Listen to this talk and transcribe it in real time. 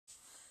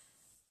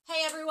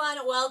Hey everyone,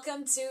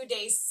 welcome to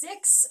day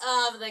 6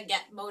 of the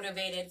Get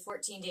Motivated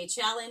 14-day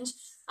challenge.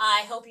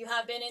 I hope you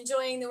have been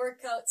enjoying the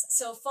workouts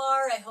so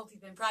far. I hope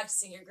you've been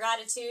practicing your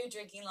gratitude,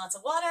 drinking lots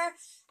of water,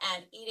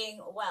 and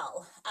eating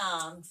well.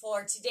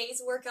 For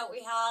today's workout, we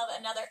have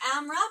another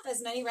AMRAP,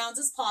 as many rounds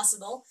as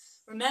possible.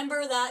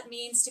 Remember, that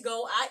means to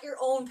go at your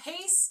own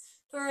pace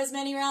for as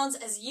many rounds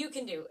as you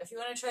can do. If you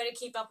want to try to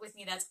keep up with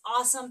me, that's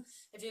awesome.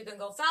 If you can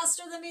go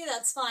faster than me,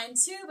 that's fine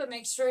too, but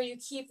make sure you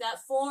keep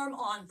that form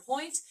on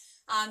point.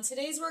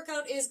 Today's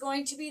workout is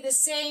going to be the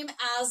same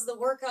as the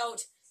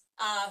workout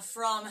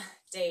from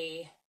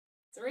day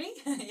 3.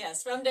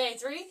 Yes, from day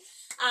 3.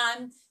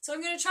 So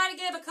I'm going to try to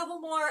give a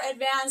couple more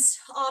advanced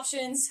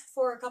options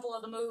for a couple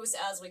of the moves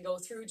as we go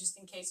through, just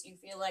in case you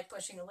feel like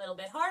pushing a little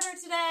bit harder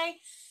today.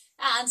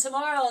 And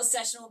tomorrow's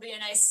session will be a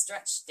nice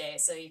stretch day,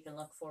 so you can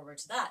look forward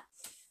to that.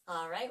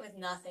 All right, with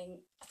nothing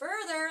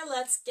further,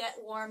 let's get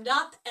warmed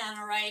up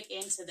and right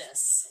into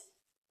this.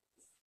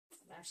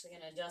 I'm actually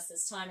going to adjust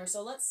this timer,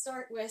 so let's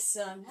start with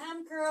some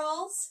ham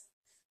curls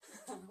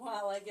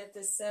while I get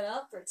this set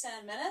up for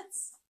 10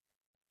 minutes.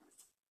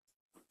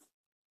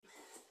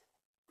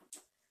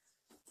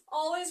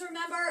 Always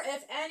remember,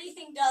 if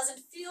anything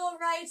doesn't feel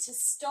right, to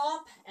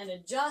stop and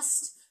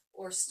adjust,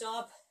 or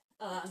stop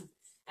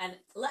and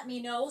let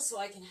me know so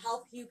I can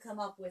help you come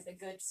up with a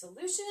good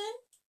solution.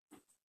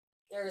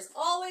 There is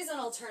always an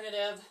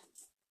alternative,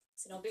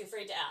 so don't be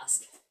afraid to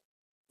ask.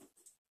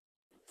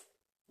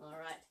 All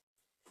right,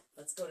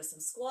 let's go to some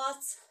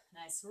squats.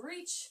 Nice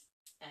reach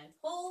and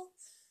pull.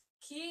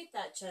 Keep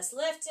that chest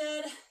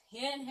lifted.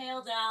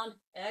 Inhale down,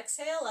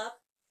 exhale up.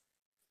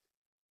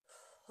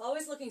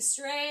 Always looking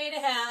straight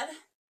ahead.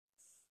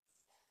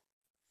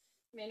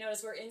 You may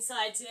notice we're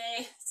inside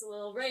today. It's a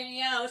little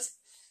rainy out,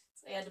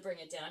 so I had to bring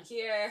it down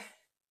here.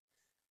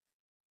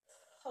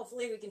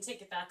 Hopefully we can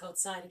take it back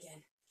outside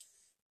again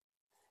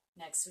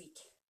next week.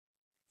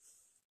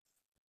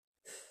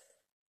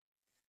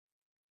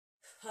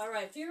 All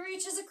right, few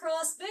reaches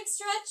across, big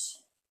stretch.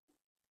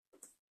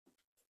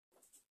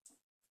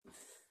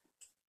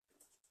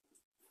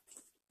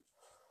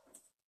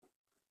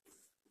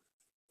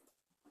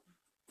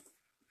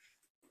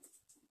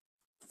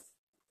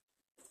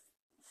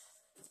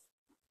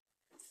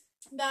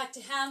 Back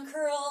to ham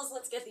curls.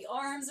 Let's get the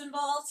arms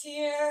involved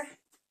here.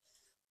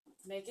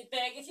 Make it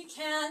big if you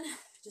can.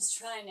 Just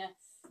trying to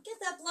get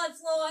that blood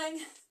flowing.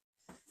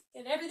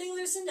 Get everything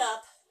loosened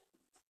up.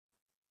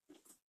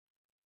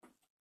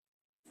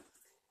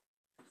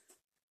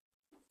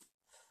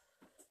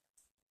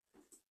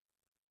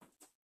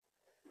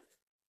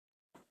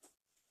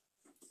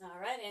 All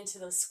right, into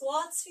those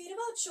squats. Feet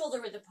about shoulder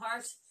width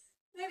apart.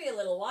 Maybe a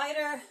little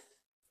wider.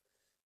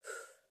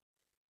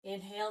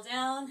 Inhale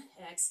down,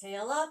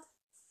 exhale up.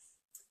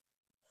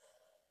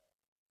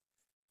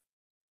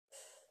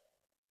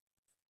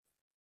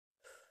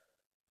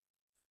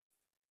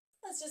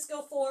 Let's just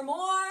go 4 more.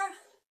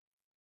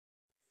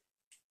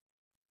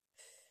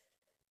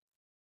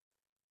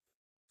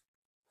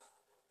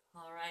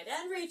 All right,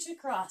 and reach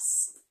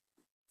across.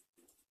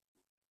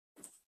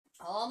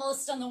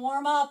 Almost done the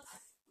warm-up.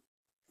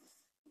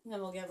 And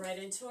then we'll get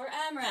right into our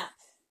AMRAP.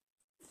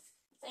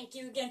 Thank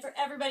you again for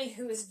everybody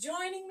who is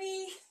joining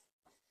me.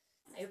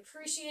 I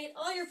appreciate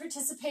all your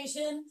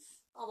participation,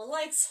 all the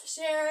likes,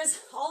 shares,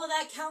 all of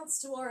that counts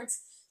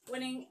towards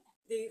winning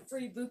the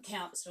free boot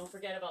camp, so don't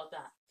forget about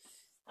that.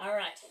 All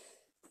right,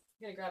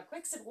 I'm going to grab a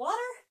quick sip of water.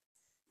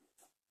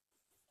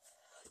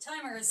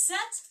 Timer is set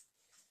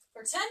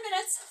for 10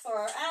 minutes for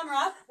our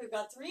AMRAP. We've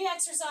got 3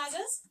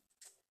 exercises.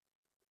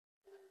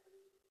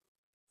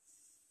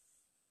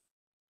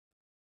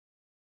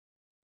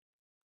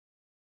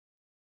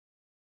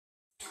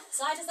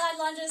 Side to side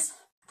lunges,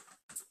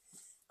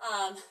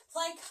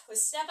 plank with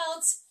step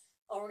outs,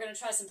 or we're going to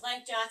try some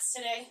plank jacks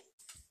today,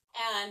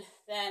 and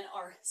then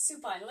our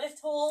supine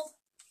lift hold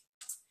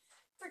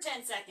for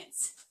 10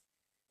 seconds.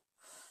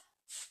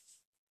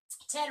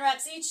 10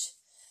 reps each,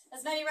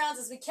 as many rounds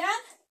as we can.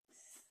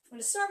 I'm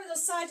going to start with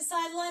those side to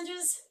side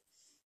lunges.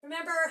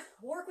 Remember,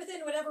 work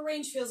within whatever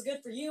range feels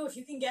good for you. If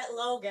you can get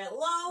low, get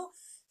low.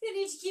 If you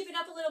need to keep it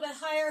up a little bit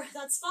higher,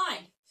 that's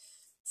fine.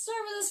 Start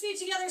with those feet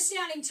together,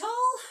 standing tall.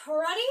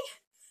 Ready?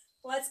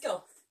 Let's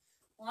go.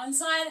 One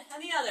side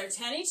and the other,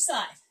 10 each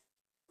side.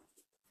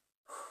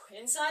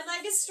 Inside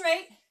leg is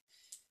straight.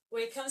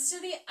 Weight comes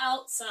to the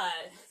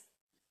outside.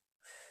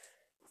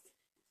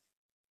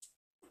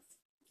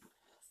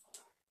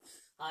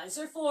 Eyes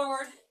are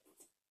forward.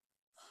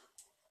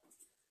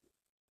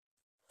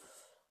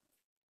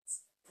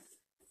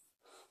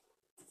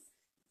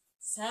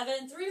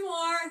 7, 3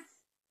 more.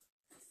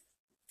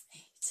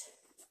 8,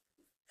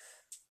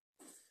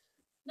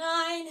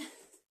 9,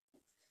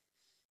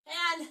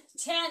 and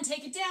 10.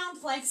 Take it down,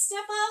 plank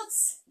step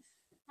outs.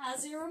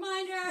 As a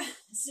reminder,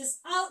 it's just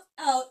out,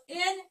 out,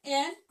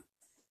 in,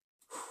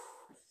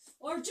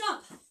 or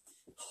jump. 4,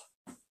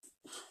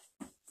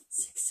 5,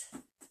 6,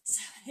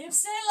 7, hips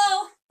stay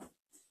low.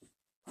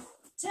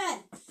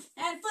 10,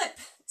 and flip,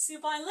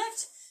 supine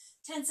lift,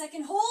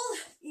 10-second hold,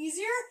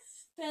 easier,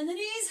 bend the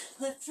knees,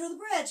 lift through the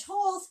bridge,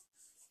 hold.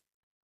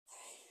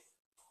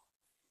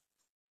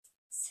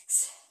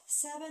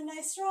 7,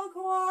 nice strong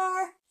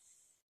core.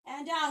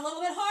 And down a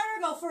little bit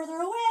harder, go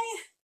further away.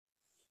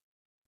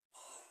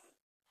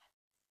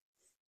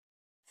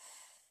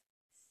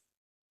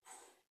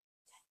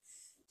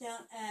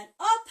 Down and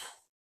up.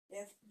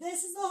 If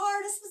this is the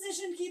hardest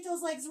position, keep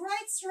those legs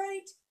right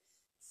straight.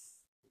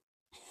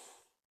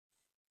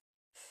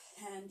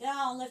 And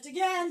down, lift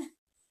again.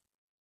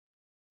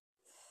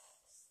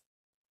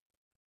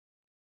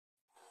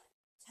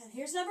 And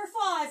here's number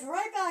 5,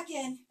 right back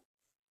in.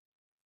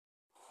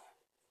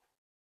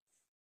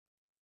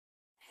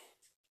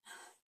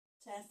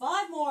 10,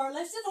 5 more,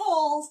 lift and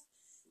hold.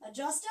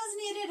 Adjust as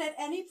needed at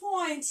any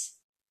point.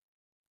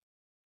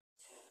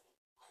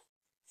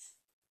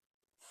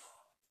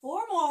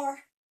 4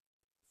 more.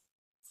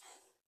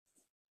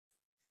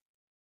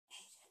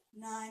 8,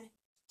 9,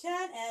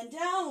 10, and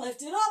down,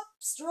 lift it up.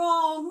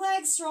 Strong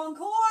legs, strong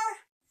core.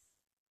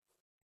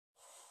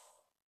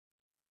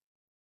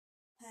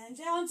 And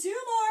down 2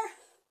 more.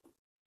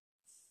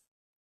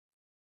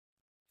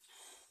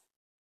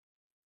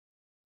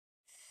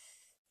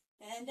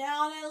 And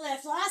down and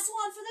lift. Last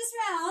one for this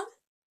round.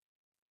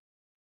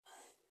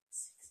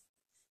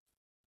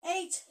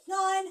 8,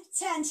 9,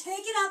 10. Take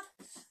it up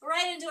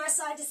right into our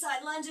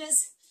side-to-side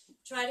lunges.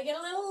 Try to get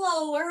a little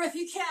lower if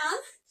you can.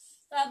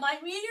 That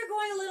might mean you're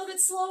going a little bit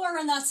slower,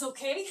 and that's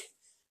okay.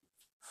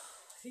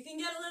 If you can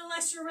get a little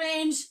extra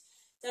range,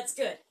 that's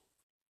good.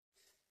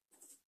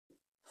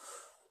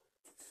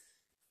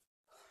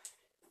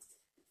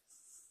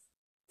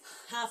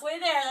 Halfway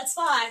there, that's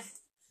 5.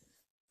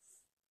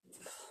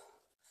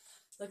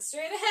 Look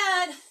straight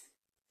ahead.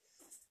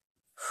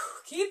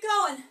 Keep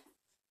going.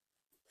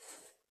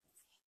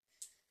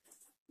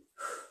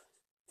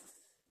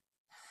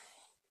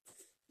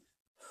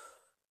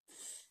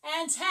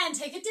 And 10,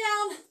 take it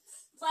down.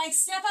 Plank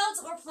step outs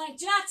or plank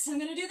jacks. I'm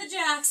going to do the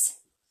jacks.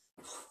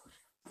 4,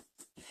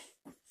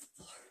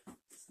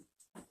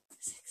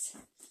 6,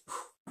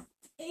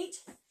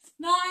 8,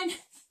 9,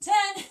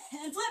 10,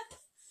 and flip.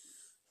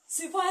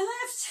 Supine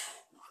lift.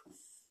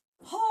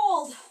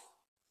 Hold.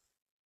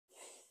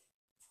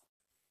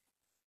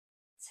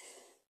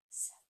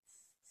 7,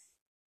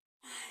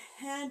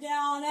 and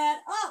down and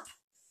up.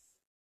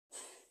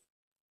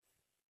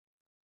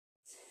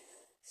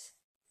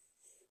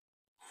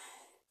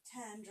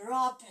 10,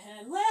 drop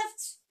and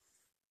lift.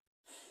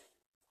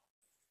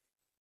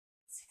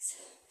 6,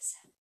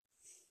 7,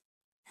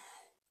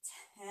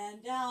 9, 10,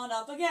 and down,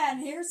 up again.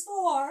 Here's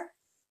 4.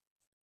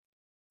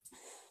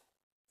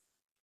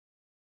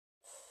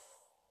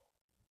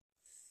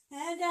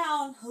 And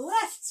down,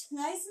 lift,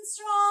 nice and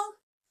strong.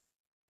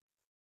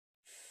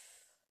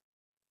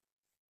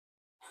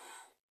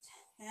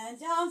 And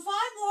down, 5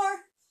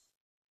 more.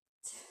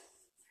 2, 3,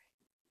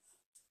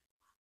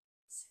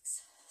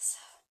 6,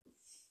 7,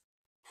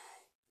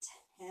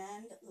 9, 10.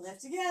 And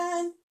lift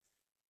again.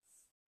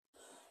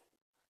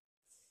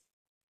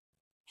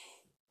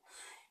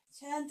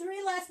 8, 9, 10,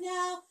 3 left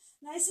now.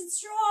 Nice and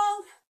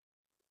strong.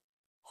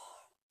 4,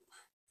 5,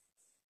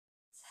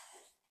 7,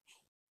 8,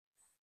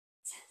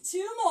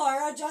 10. 2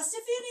 more. Adjust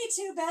if you need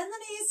to. Bend the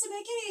knees to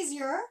make it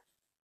easier.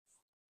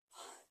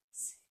 5,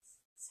 6,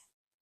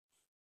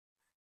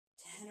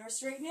 7, 10. Or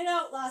straighten it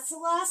out. That's the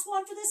last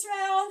one for this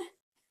round.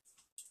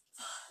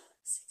 5,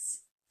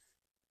 6,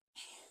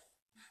 8,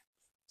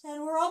 9,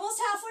 10. We're almost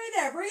halfway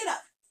there. Bring it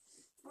up.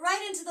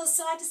 Right into those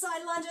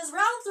side-to-side lunges.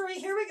 Round 3.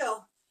 Here we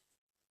go.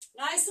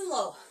 Nice and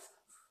low.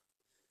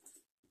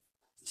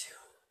 2,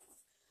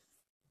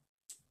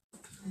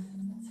 3,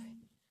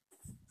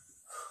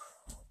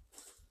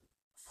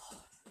 4.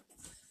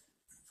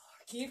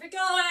 Keep it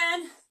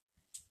going.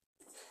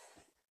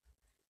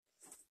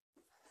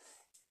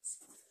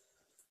 6.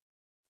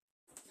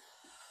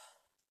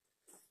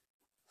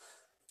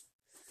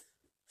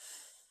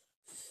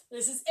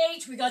 This is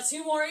 8. We got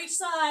 2 more each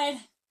side.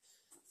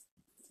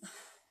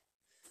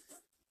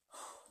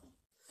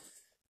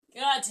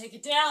 Good. Take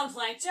it down.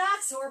 Plank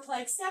jacks or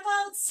plank step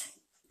outs.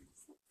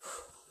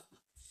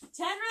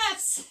 10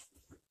 reps.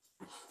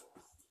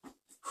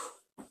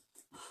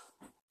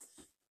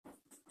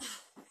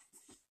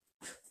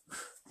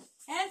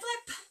 And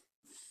flip.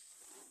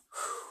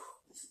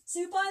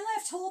 Supine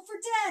lift. Hold for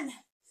 10.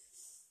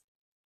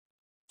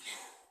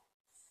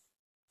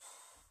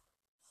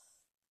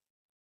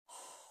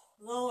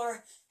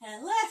 Lower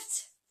and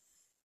lift.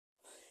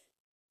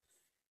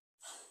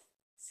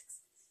 6,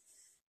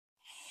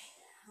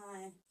 8,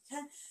 9,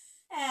 10.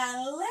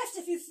 And lift.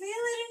 If you feel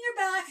it in your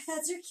back,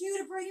 that's your cue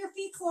to bring your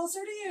feet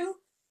closer to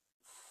you.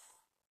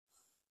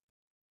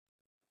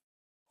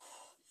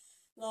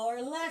 Lower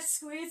and lift.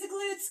 Squeeze the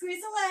glutes.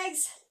 Squeeze the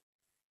legs.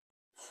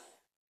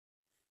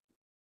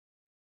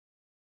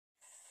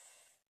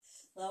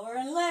 Lower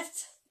and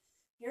lift.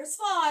 Here's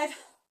 5.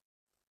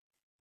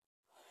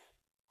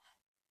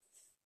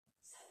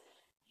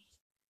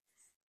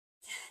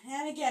 10.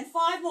 And again,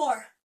 5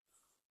 more.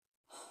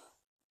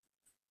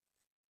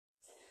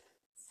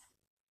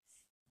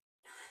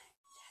 9,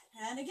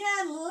 10. And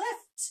again,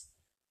 lift.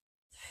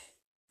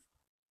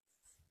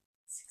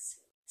 6,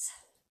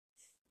 7.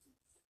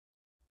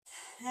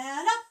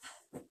 And up.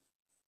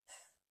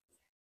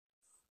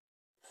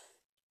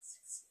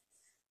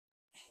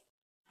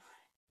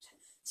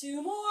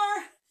 2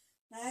 more.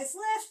 Nice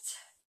lift.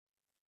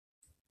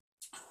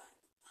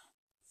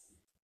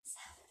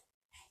 7,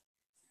 8,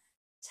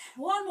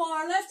 10. 1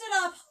 more. Lift it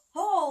up.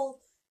 Hold.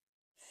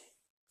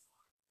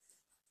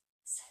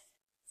 6,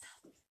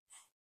 7,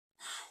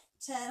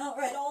 8, 9, 10. All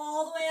right,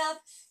 all the way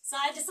up.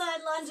 Side to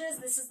side lunges.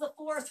 This is the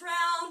 4th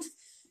round.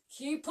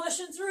 Keep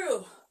pushing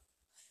through.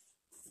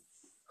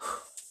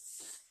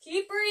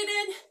 Keep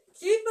breathing.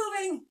 Keep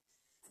moving.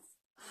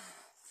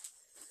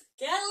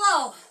 Get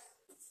low.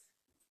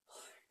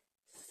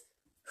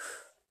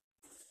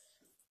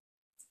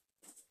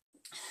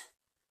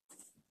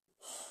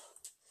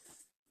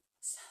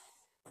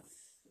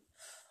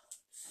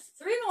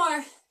 3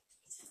 more.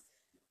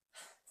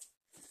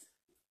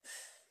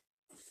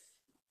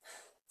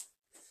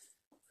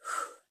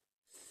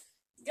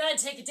 Good.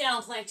 Take it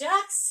down, plank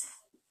jacks.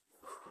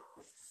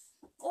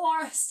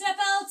 Or step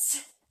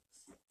outs.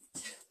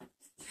 2,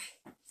 3,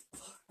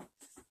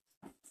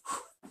 4,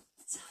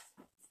 7,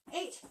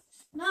 8,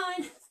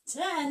 9,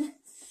 10.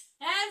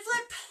 And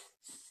flip.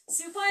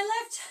 Supine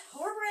lift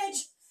or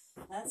bridge.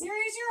 That's your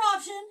easier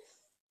option.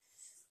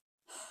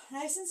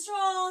 Nice and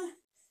strong.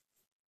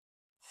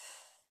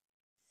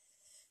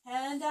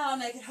 And down.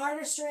 Make it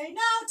harder. Straighten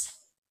out.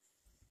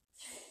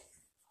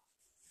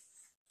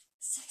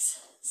 6,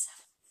 7,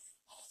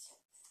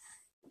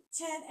 8,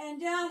 10.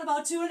 And down.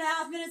 About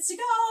 2.5 minutes to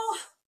go.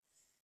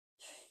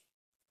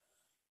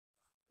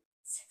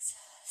 6,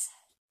 7,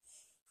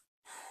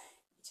 8, 9,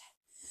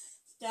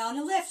 10. Down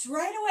and lift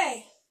right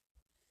away.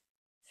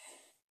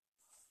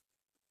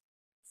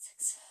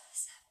 6,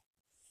 7,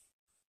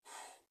 8,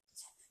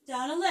 9, 10.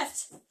 Down and lift.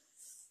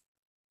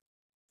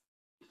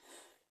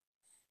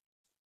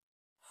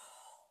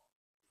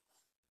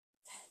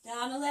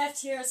 Down and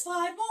lift. Here's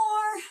 5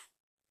 more.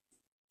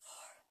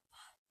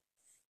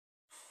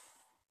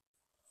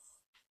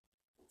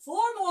 4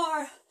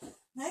 more.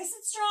 Nice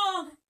and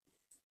strong.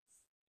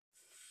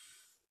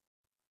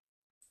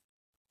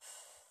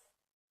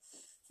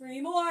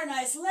 3 more.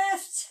 Nice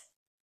lift.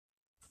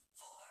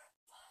 4,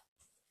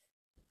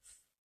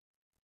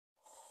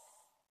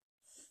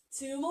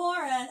 5. 2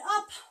 more and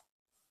up.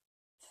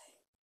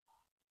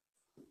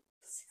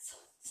 6,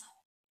 7,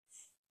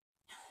 8,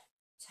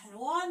 9, 10.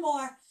 1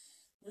 more.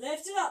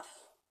 Lift it up.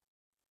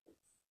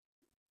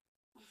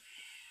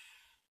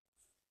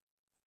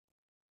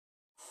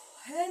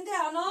 And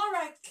down. All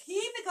right.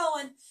 Keep it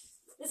going.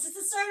 This is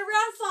the start of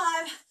round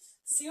 5.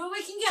 See what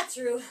we can get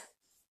through. 1,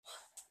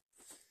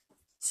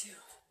 2,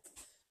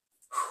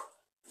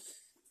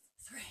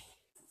 3,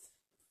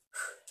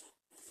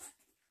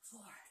 4.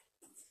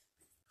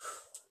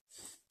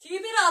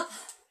 Keep it up.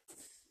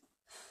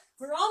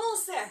 We're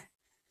almost there.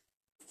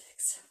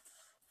 6,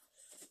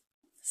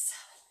 7,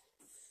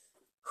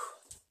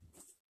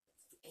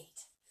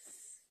 8,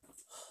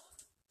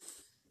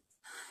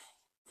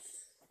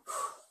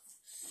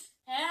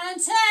 9,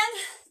 and 10.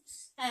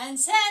 And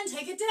 10.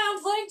 Take it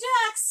down, plank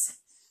jacks.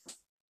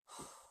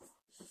 1,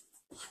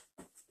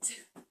 2,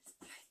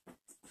 3,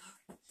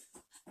 4,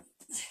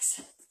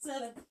 6,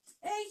 7,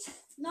 8,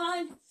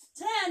 9,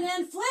 10.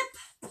 And flip.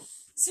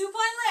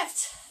 Supine lift.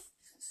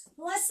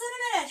 Less than a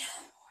minute. 1,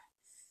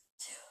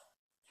 2,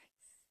 3,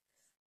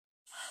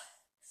 5,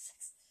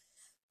 6,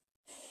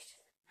 8,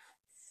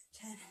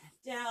 9,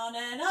 10. Down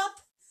and up.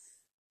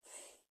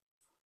 3,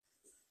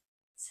 4,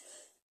 7.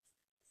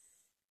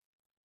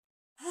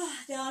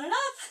 Down and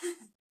up. 7,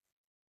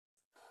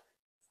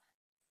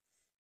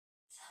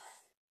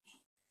 8,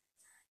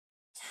 9,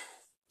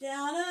 10.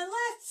 Down and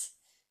lift.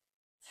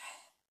 3,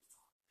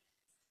 4,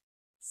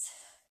 6,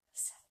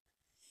 7,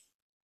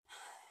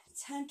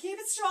 8, 10. Keep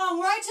it strong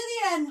right to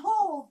the end.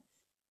 Hold.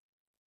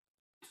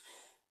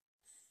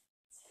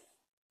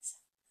 6,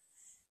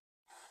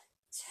 7, 8,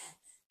 10.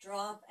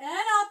 Drop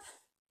and up.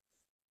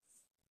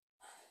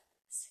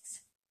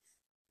 6,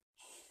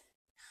 8,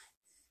 9,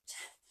 10.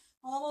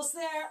 Almost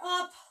there.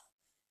 Up.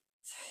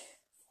 3,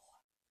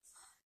 4,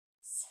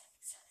 6,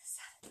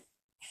 7,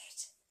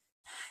 8,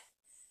 9,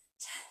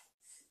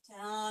 10.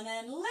 Down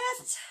and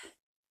lift.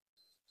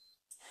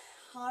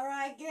 All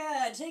right,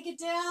 good. Take it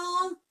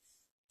down.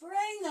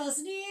 Bring those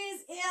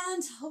knees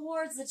in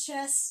towards the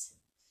chest.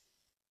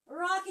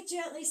 Rock it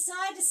gently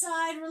side to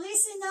side,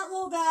 releasing that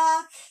low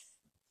back.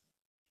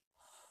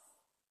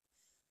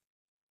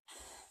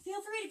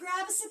 Feel free to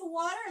grab a sip of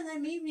water and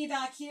then meet me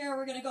back here.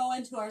 We're going to go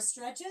into our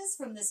stretches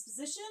from this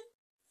position.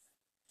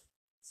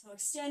 So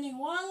extending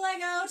one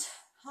leg out,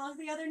 hug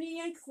the other knee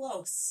in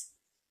close.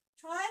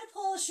 Try to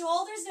pull the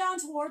shoulders down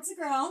towards the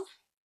ground.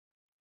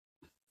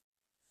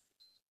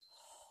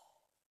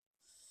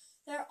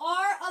 There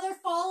are other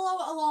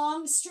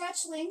follow-along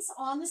stretch links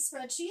on the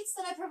spreadsheets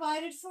that I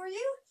provided for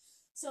you.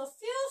 So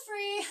feel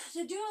free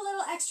to do a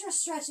little extra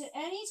stretch at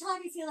any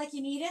time you feel like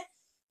you need it.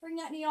 Bring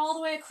that knee all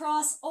the way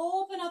across.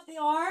 Open up the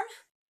arm.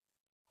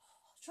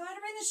 Try to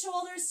bring the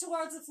shoulders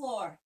towards the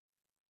floor.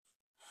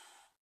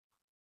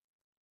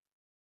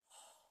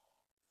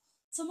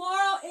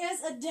 Tomorrow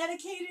is a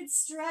dedicated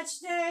stretch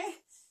day.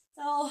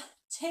 So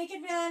take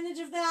advantage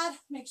of that.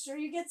 Make sure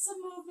you get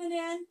some movement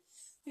in.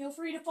 Feel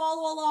free to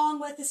follow along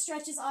with the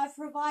stretches I've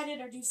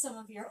provided or do some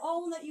of your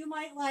own that you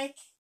might like.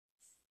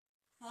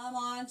 Come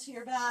on to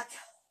your back.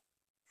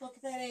 Look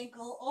at that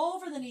ankle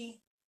over the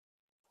knee.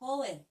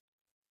 Pull in.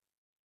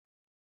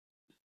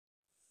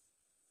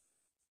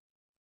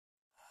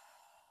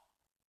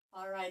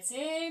 All right,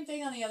 same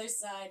thing on the other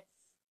side.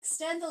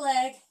 Extend the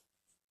leg.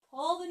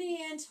 Pull the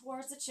knee in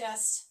towards the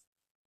chest.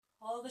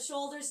 Pull the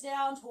shoulders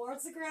down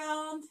towards the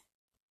ground.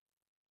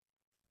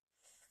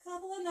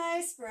 Couple of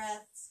nice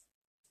breaths.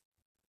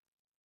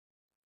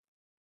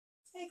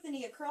 Take the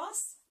knee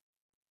across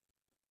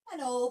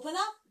and open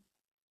up.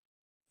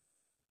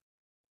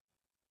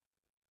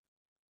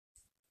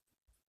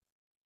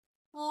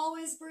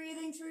 Always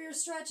breathing through your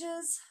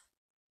stretches.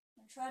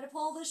 And try to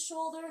pull this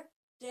shoulder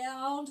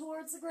down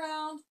towards the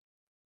ground.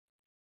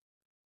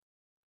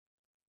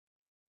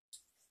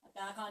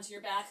 Back onto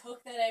your back.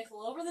 Hook that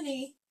ankle over the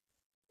knee.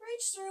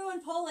 Reach through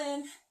and pull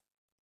in.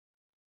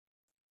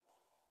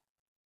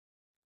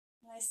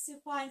 Nice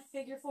supine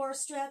figure 4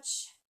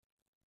 stretch.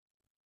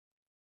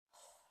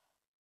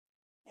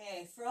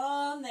 Okay,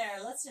 from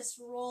there, let's just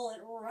roll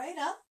it right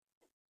up.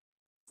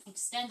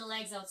 Extend the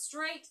legs out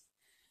straight.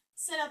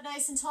 Sit up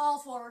nice and tall,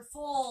 forward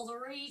fold,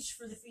 reach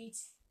for the feet.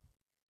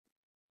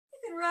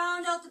 You can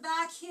round out the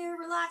back here,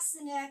 relax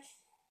the neck.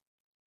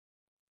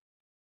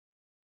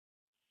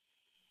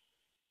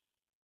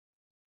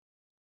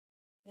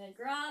 Good,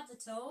 grab the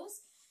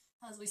toes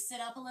as we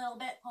sit up a little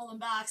bit, pull them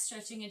back,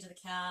 stretching into the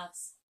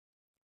calves.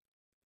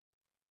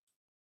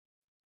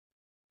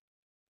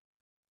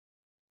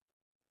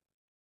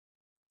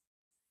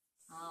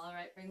 All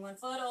right, bring one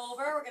foot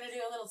over. We're going to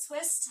do a little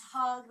twist.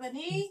 Hug the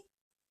knee.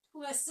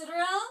 Twist it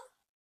around.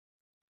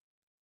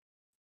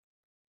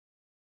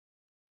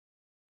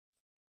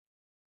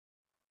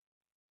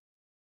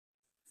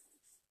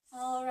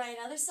 All right,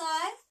 other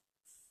side.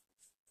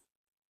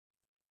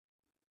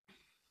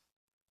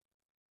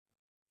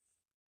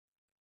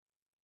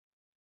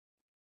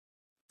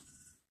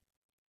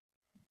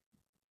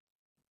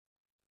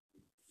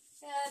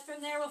 Good.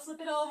 From there, we'll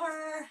flip it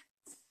over.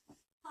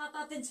 Hop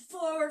up into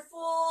forward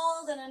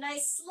fold and a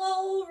nice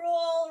slow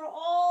roll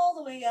all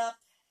the way up.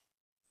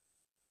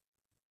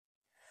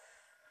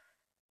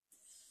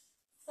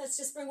 Let's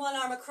just bring one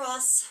arm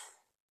across.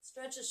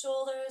 Stretch the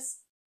shoulders.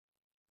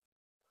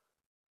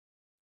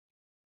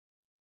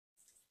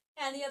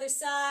 And the other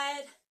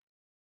side.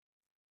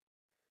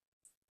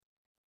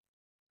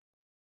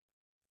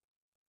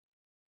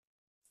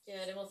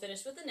 Good, and we'll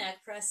finish with the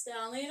neck. Press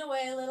down, lean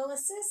away, a little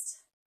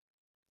assist.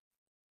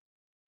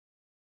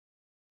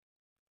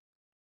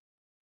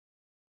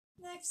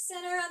 Next,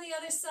 center on the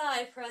other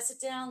side. Press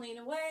it down, lean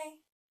away.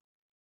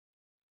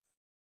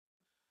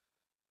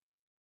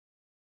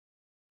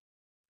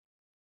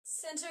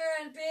 Center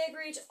and big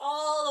reach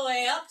all the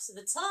way up to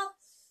the top.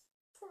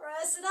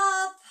 Press it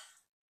up.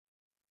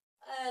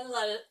 And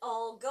let it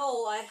all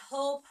go. I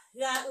hope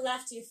that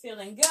left you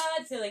feeling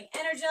good, feeling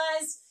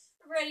energized,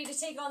 ready to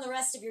take on the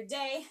rest of your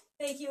day.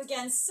 Thank you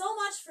again so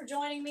much for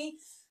joining me.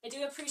 I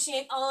do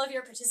appreciate all of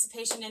your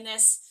participation in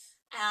this.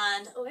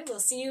 And we will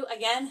see you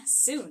again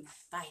soon.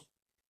 Bye.